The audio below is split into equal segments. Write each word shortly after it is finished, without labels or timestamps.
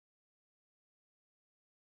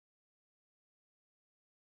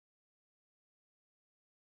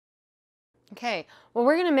Okay, well,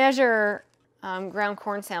 we're going to measure ground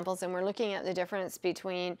corn samples, and we're looking at the difference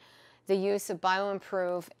between the use of Bio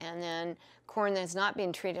Empruv and then corn that's not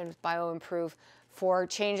being treated with Bio Empruv for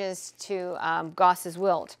changes to Goss's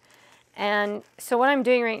wilt. And so what I'm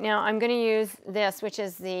doing right now, I'm going to use this, which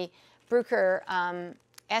is the Bruker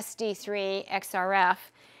SD3 XRF.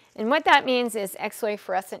 And what that means is X-ray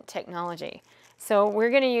fluorescent technology. So we're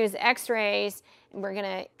going to use X-rays. We're going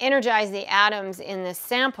to energize the atoms in this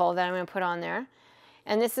sample that I'm going to put on there.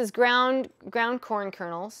 And this is ground corn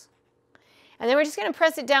kernels. And then we're just going to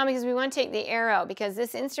press it down because we want to take the air out, because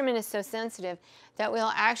this instrument is so sensitive that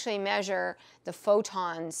we'll actually measure the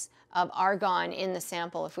photons of argon in the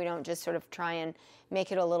sample if we don't just sort of try and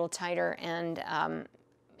make it a little tighter and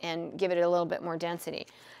give it a little bit more density.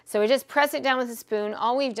 So we just press it down with a spoon.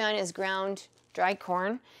 All we've done is ground dried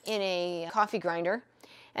corn in a coffee grinder.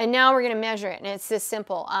 And now we're going to measure it, and it's this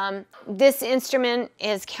simple. This instrument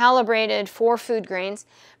is calibrated for food grains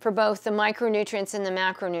for both the micronutrients and the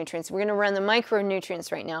macronutrients. We're going to run the micronutrients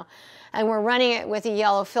right now, and we're running it with a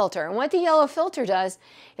yellow filter. And what the yellow filter does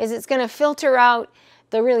is it's going to filter out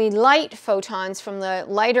the really light photons from the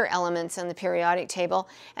lighter elements on the periodic table,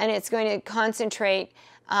 and it's going to concentrate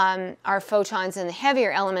our photons in the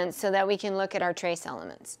heavier elements so that we can look at our trace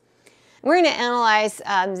elements. We're going to analyze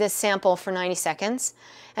this sample for 90 seconds.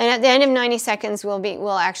 And at the end of 90 seconds,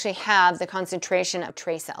 we'll actually have the concentration of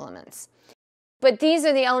trace elements. But these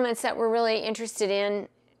are the elements that we're really interested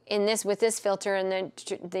in this with this filter, and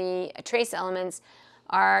the trace elements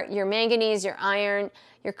are your manganese, your iron,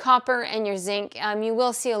 your copper, and your zinc. You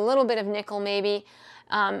will see a little bit of nickel maybe.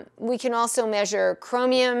 We can also measure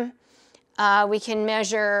chromium. We can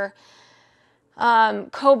measure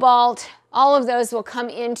cobalt. All of those will come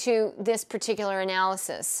into this particular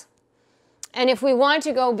analysis. And if we want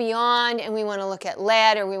to go beyond and we want to look at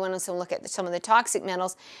lead, or we want to look at some of the toxic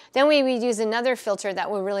metals, then we would use another filter that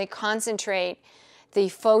will really concentrate the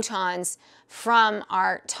photons from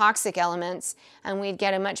our toxic elements, and we'd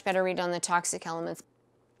get a much better read on the toxic elements.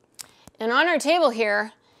 And on our table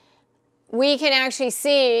here, we can actually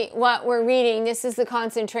see what we're reading. This is the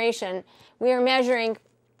concentration. We are measuring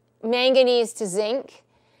manganese to zinc,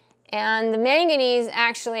 and the manganese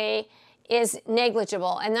actually is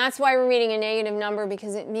negligible, and that's why we're reading a negative number,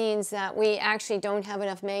 because it means that we actually don't have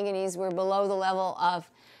enough manganese. We're below the level of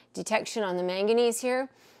detection on the manganese here.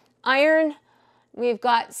 Iron, we've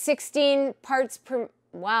got 16 parts per,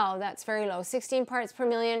 wow, that's very low, 16 parts per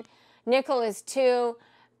million. Nickel is 2,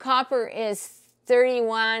 copper is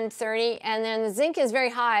 31, 30, and then the zinc is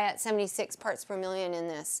very high at 76 parts per million in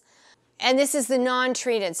this. And this is the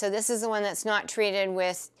non-treated, so this is the one that's not treated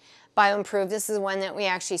with Bio Empruv. This is the one that we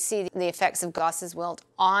actually see the effects of Goss's wilt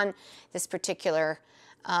on this particular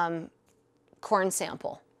corn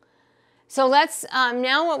sample. So let's,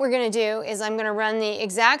 now what we're going to do is I'm going to run the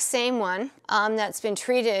exact same one that's been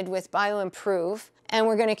treated with Bio Empruv, and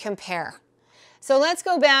we're going to compare. So let's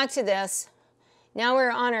go back to this. Now we're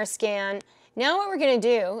on our scan. Now what we're going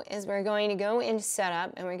to do is we're going to go into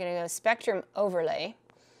setup, and we're going to go spectrum overlay,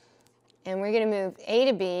 and we're going to move A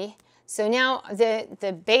to B. So now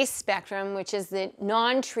the base spectrum, which is the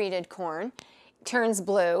non-treated corn, turns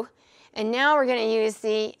blue. And now we're going to use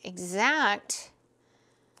the exact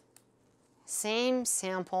same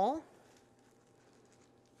sample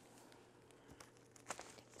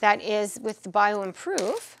that is with the Bio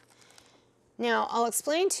Empruv. Now I'll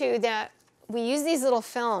explain to you that we use these little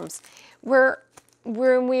films. When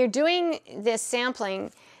we're doing this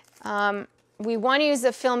sampling, we want to use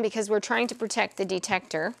the film because we're trying to protect the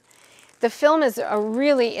detector. The film is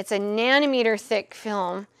it's a nanometer thick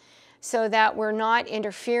film, so that we're not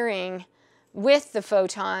interfering with the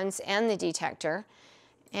photons and the detector.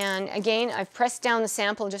 And again, I've pressed down the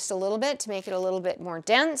sample just a little bit to make it a little bit more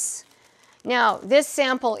dense. Now, this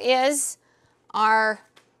sample is our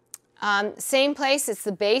same place. It's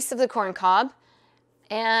the base of the corn cob,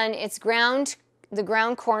 and it's the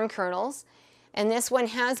ground corn kernels. And this one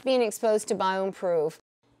has been exposed to Bio Empruv.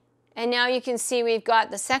 And now you can see we've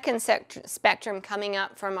got the second spectrum coming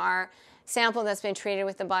up from our sample that's been treated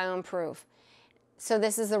with the Bio Empruv. So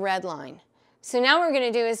this is the red line. So now what we're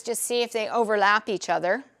going to do is just see if they overlap each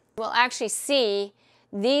other. We'll actually see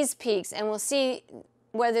these peaks, and we'll see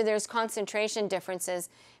whether there's concentration differences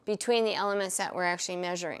between the elements that we're actually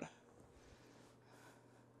measuring.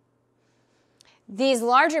 These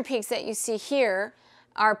larger peaks that you see here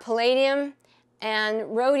are palladium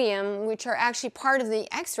and rhodium, which are actually part of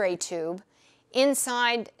the X-ray tube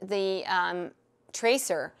inside the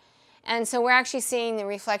tracer. And so we're actually seeing the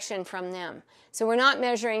reflection from them. So we're not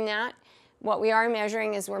measuring that. What we are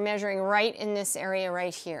measuring is we're measuring right in this area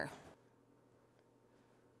right here.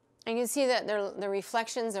 And you can see that the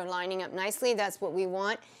reflections are lining up nicely. That's what we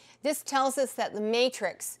want. This tells us that the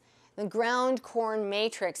matrix, the ground corn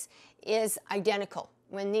matrix, is identical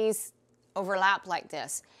when these overlap like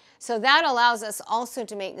this. So that allows us also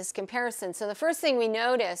to make this comparison. So the first thing we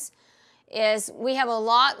notice is we have a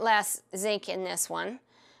lot less zinc in this one.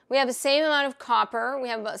 We have the same amount of copper. We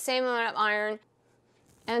have about the same amount of iron.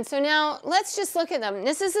 And so now let's just look at them.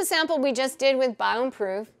 This is the sample we just did with Bio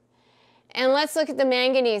Empruv. And let's look at the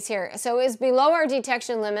manganese here. So it's below our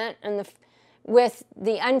detection limit and with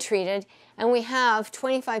the untreated, and we have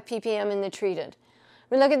 25 ppm in the treated.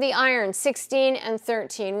 We look at the iron, 16 and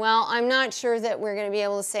 13. Well, I'm not sure that we're going to be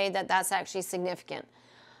able to say that that's actually significant.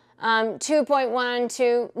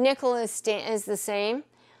 2.12, nickel is the same.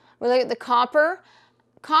 We look at the copper.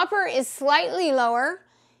 Copper is slightly lower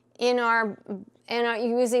in our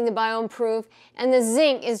using the Bio Empruv, and the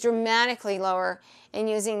zinc is dramatically lower in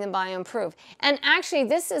using the Bio Empruv. And actually,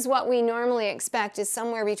 this is what we normally expect, is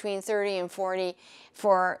somewhere between 30 and 40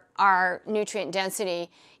 for our nutrient density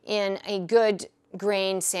in a good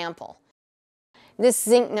grain sample. This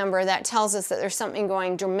zinc number, that tells us that there's something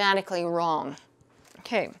going dramatically wrong.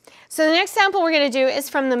 Okay, so the next sample we're going to do is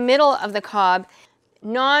from the middle of the cob,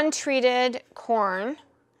 non-treated corn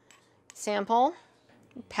sample.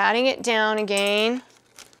 Patting it down again.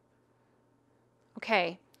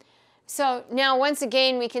 Okay, so now once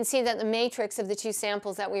again we can see that the matrix of the two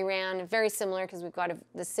samples that we ran are very similar because we've got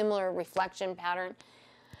the similar reflection pattern.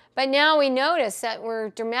 But now we notice that we're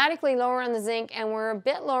dramatically lower on the zinc and we're a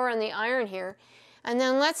bit lower on the iron here. And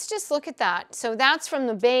then let's just look at that. So that's from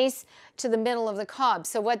the base to the middle of the cob.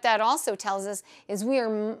 So what that also tells us is we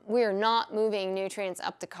are not moving nutrients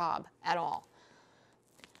up the cob at all.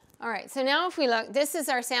 All right, so now if we look, this is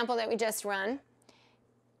our sample that we just run.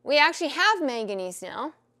 We actually have manganese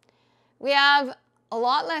now. We have a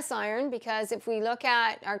lot less iron because if we look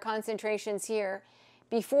at our concentrations here,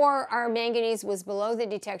 before our manganese was below the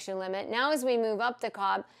detection limit. Now as we move up the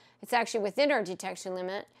cob, it's actually within our detection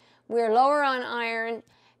limit. We're lower on iron,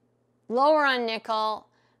 lower on nickel,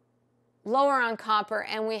 lower on copper,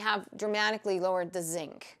 and we have dramatically lowered the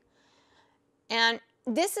zinc. And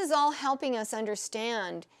this is all helping us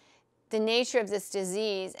understand the nature of this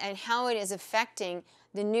disease and how it is affecting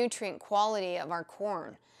the nutrient quality of our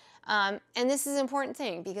corn. And this is an important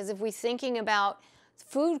thing because if we're thinking about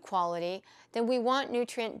food quality, then we want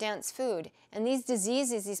nutrient-dense food. And these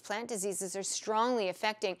diseases, these plant diseases, are strongly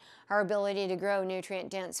affecting our ability to grow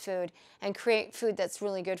nutrient-dense food and create food that's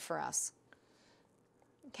really good for us.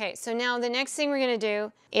 Okay, so now the next thing we're going to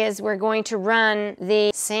do is we're going to run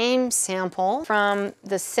the same sample from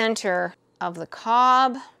the center of the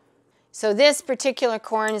cob. So this particular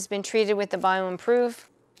corn has been treated with the Bio Empruv.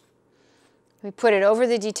 We put it over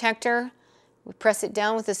the detector. We press it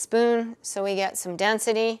down with a spoon so we get some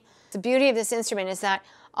density. The beauty of this instrument is that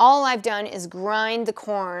all I've done is grind the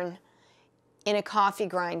corn in a coffee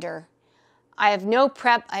grinder. I have no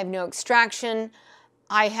prep, I have no extraction,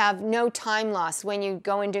 I have no time loss. When you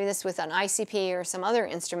go and do this with an ICP or some other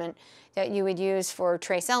instrument that you would use for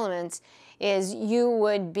trace elements, is you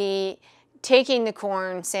would be taking the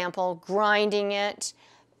corn sample, grinding it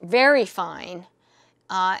very fine,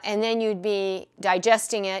 and then you'd be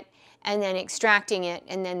digesting it and then extracting it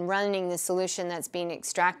and then running the solution that's being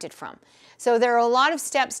extracted from. So there are a lot of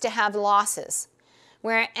steps to have losses.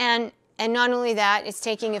 And not only that, it's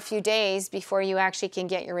taking a few days before you actually can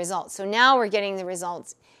get your results. So now we're getting the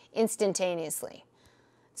results instantaneously.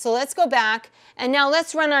 So let's go back and now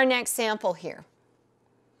let's run our next sample here.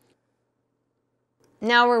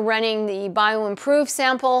 Now we're running the Bio Empruv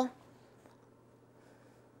sample.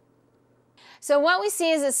 So what we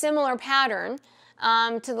see is a similar pattern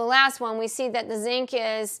to the last one. We see that the zinc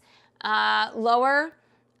is lower.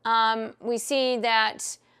 We see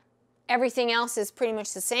that everything else is pretty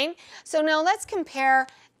much the same. So now let's compare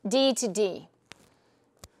D to D.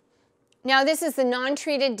 Now this is the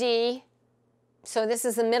non-treated D. So this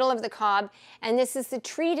is the middle of the cob. And this is the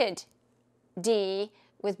treated D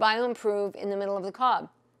with Bio Empruv in the middle of the cob.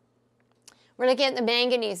 We're looking at the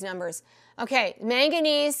manganese numbers. Okay,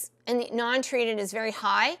 manganese in the non-treated is very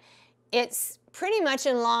high. It's pretty much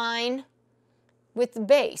in line with the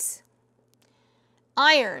base.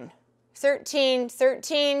 Iron, 13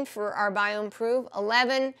 for our Bio Empruv,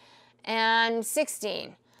 11 and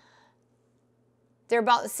 16. They're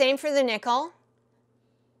about the same for the nickel.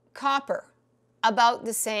 Copper, about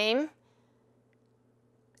the same.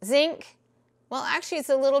 Zinc, well, actually it's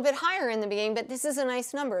a little bit higher in the beginning, but this is a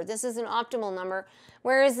nice number. This is an optimal number,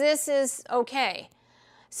 whereas this is okay.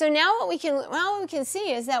 So now what we can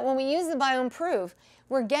see is that when we use the Bio Empruv,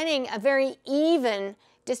 we're getting a very even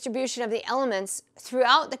distribution of the elements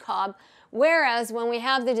throughout the cob, whereas when we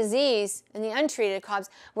have the disease in the untreated cobs,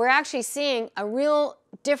 we're actually seeing a real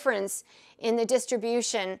difference in the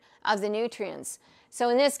distribution of the nutrients. So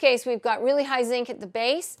in this case, we've got really high zinc at the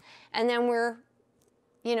base, and then we're,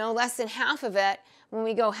 less than half of it when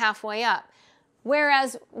we go halfway up.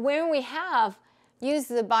 Whereas when we have used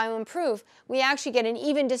the Bio Empruv, we actually get an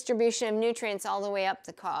even distribution of nutrients all the way up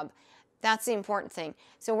the cob. That's the important thing.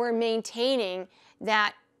 So we're maintaining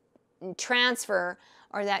that transfer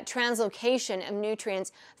or that translocation of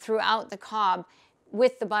nutrients throughout the cob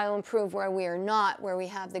with the Bio Empruv, where we are not, where we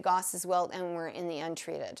have the Goss's wilt and we're in the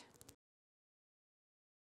untreated.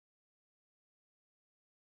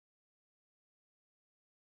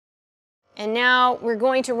 And now we're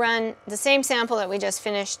going to run the same sample that we just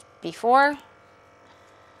finished before.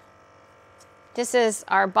 This is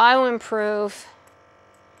our Bio Empruv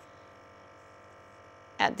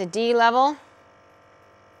at the D level.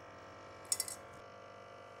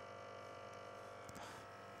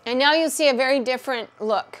 And now you'll see a very different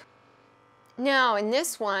look. Now in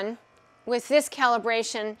this one, with this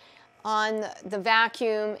calibration on the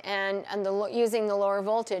vacuum and using the lower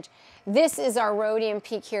voltage, this is our rhodium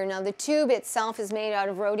peak here. Now the tube itself is made out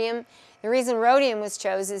of rhodium. The reason rhodium was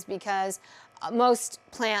chosen is because most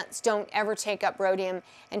plants don't ever take up rhodium.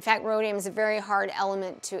 In fact, rhodium is a very hard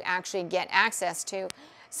element to actually get access to.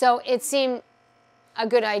 So it seemed a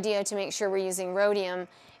good idea to make sure we're using rhodium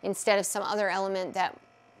instead of some other element that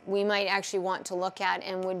we might actually want to look at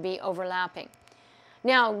and would be overlapping.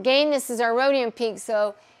 Now, again, this is our rhodium peak,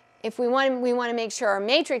 so if we want to make sure our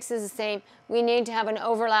matrix is the same, we need to have an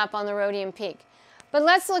overlap on the rhodium peak. But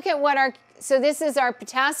let's look at so this is our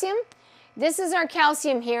potassium, this is our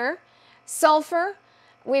calcium here, sulfur,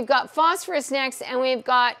 we've got phosphorus next, and we've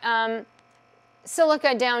got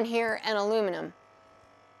silica down here and aluminum.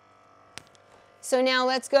 So now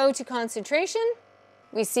let's go to concentration.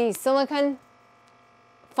 We see silicon,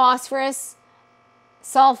 phosphorus,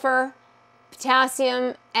 sulfur,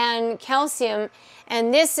 potassium, and calcium.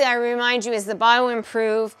 And this, I remind you, is the Bio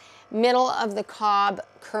Empruv middle of the cob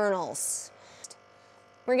kernels.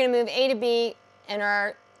 We're going to move A to B, and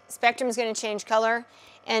our spectrum is going to change color.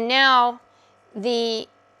 And now the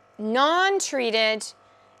non-treated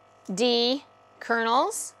D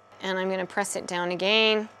kernels, and I'm going to press it down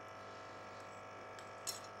again.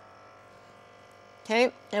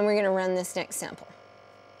 Okay, and we're going to run this next sample.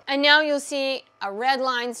 And now you'll see a red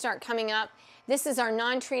line start coming up. This is our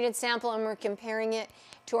non-treated sample, and we're comparing it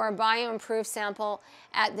to our Bio Empruv sample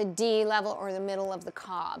at the D level, or the middle of the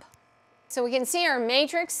cob. So we can see our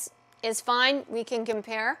matrix is fine. We can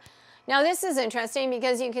compare. Now this is interesting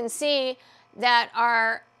because you can see that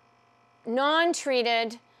our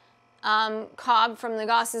non-treated cob from the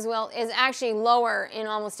Goss's wilt is actually lower in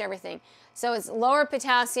almost everything. So it's lower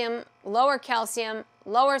potassium, lower calcium,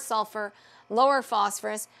 lower sulfur, lower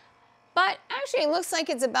phosphorus, but actually it looks like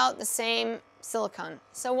it's about the same silicon.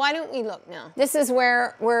 So why don't we look now? This is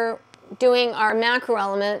where we're doing our macro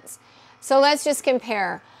elements. So let's just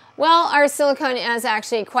compare. Well, our silicon is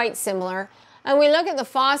actually quite similar. And we look at the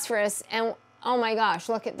phosphorus, and oh my gosh,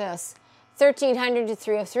 look at this. 1300 to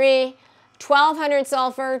 303, 1200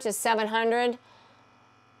 sulfur to 700,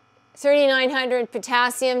 3900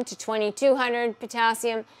 potassium to 2200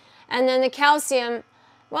 potassium, and then the calcium,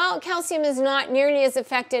 well, calcium is not nearly as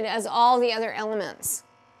affected as all the other elements.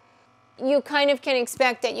 You kind of can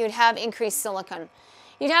expect that you'd have increased silicon.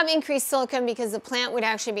 You'd have increased silicon because the plant would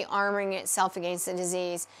actually be armoring itself against the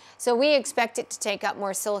disease. So we expect it to take up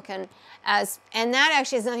more silicon, and that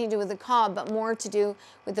actually has nothing to do with the cob, but more to do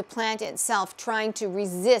with the plant itself trying to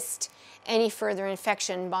resist any further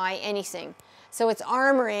infection by anything. So it's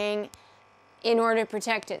armoring in order to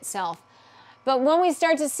protect itself. But when we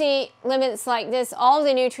start to see limits like this, all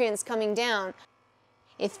the nutrients coming down,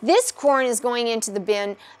 if this corn is going into the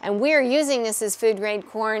bin and we're using this as food grade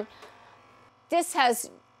corn, this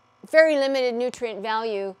has very limited nutrient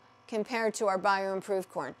value compared to our Bio Empruv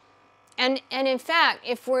corn. And in fact,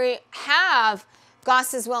 if we have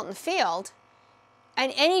Goss's wilt in the field,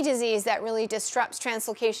 and any disease that really disrupts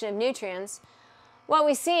translocation of nutrients, what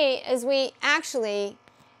we see is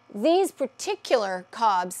these particular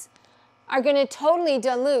cobs are going to totally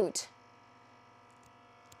dilute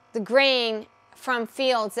the grain from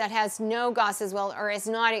fields that has no Goss's wilt or is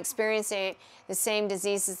not experiencing the same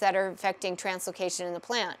diseases that are affecting translocation in the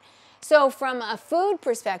plant. So from a food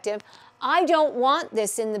perspective, I don't want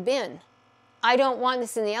this in the bin. I don't want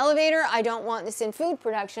this in the elevator. I don't want this in food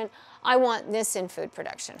production. I want this in food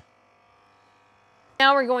production.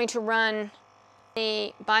 Now we're going to run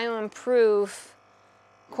the Bio Empruv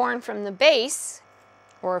corn from the base.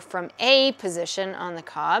 or from A position on the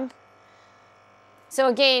cob. So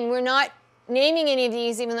again, we're not naming any of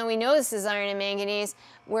these, even though we know this is iron and manganese.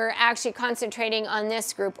 We're actually concentrating on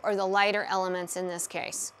this group, or the lighter elements in this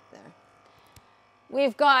case.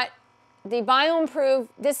 We've got the Bio Empruv.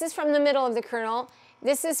 This is from the middle of the kernel.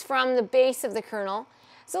 This is from the base of the kernel.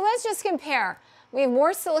 So let's just compare. We have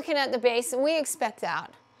more silicon at the base, and we expect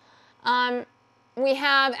that. We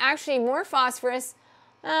have actually more phosphorus.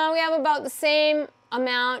 We have about the same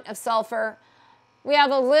amount of sulfur. We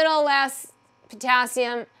have a little less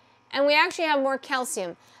potassium, and we actually have more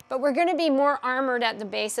calcium. But we're going to be more armored at the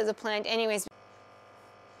base of the plant anyways.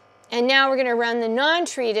 And now we're going to run the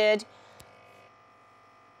non-treated.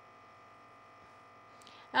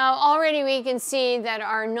 Now already we can see that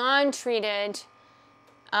our non-treated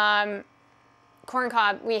corn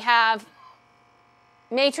cob, we have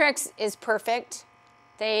matrix is perfect.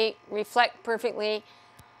 They reflect perfectly.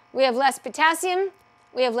 We have less potassium,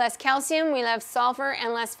 we have less calcium, we have sulfur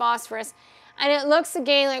and less phosphorus. And it looks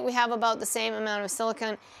again like we have about the same amount of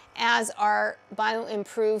silicon as our Bio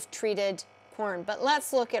Empruv treated corn. But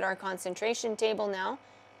let's look at our concentration table now.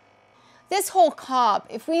 This whole cob,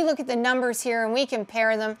 if we look at the numbers here and we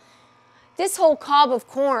compare them, this whole cob of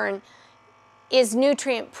corn is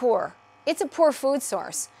nutrient poor. It's a poor food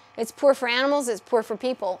source. It's poor for animals, it's poor for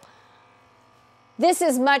people. This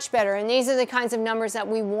is much better, and these are the kinds of numbers that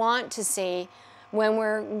we want to see when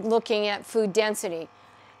we're looking at food density.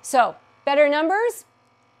 So, better numbers,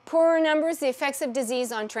 poorer numbers, the effects of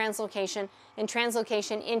disease on translocation and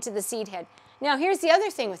translocation into the seed head. Now, here's the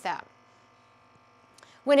other thing with that.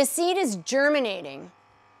 When a seed is germinating,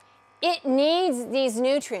 it needs these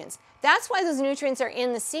nutrients. That's why those nutrients are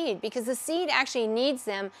in the seed, because the seed actually needs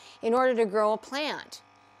them in order to grow a plant.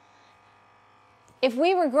 If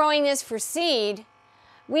we were growing this for seed,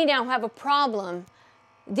 we now have a problem.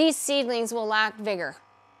 These seedlings will lack vigor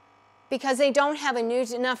because they don't have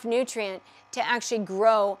enough nutrient to actually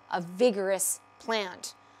grow a vigorous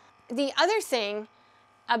plant. The other thing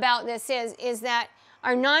about this is that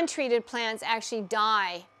our non-treated plants actually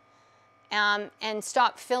die and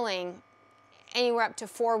stop filling anywhere up to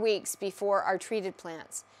 4 weeks before our treated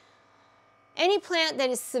plants. Any plant that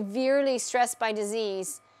is severely stressed by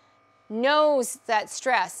disease knows that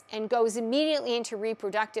stress and goes immediately into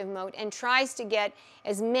reproductive mode and tries to get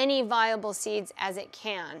as many viable seeds as it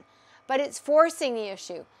can. But it's forcing the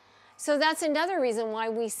issue. So that's another reason why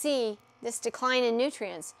we see this decline in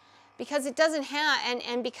nutrients, because it doesn't have,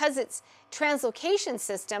 and because its translocation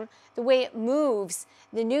system, the way it moves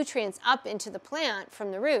the nutrients up into the plant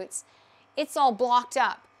from the roots, it's all blocked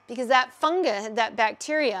up because that fungus, that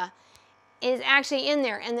bacteria, is actually in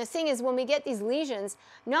there. And the thing is, when we get these lesions,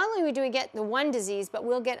 not only do we get the one disease, but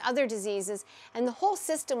we'll get other diseases, and the whole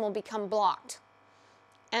system will become blocked.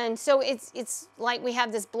 And so it's like we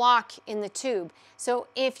have this block in the tube. So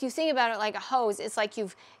if you think about it like a hose, it's like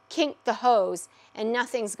you've kinked the hose and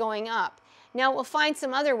nothing's going up. Now we'll find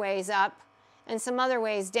some other ways up and some other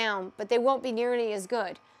ways down, but they won't be nearly as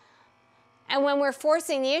good. And when we're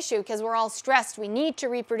forcing the issue, because we're all stressed, we need to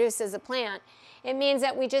reproduce as a plant, it means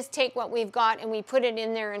that we just take what we've got and we put it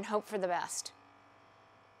in there and hope for the best.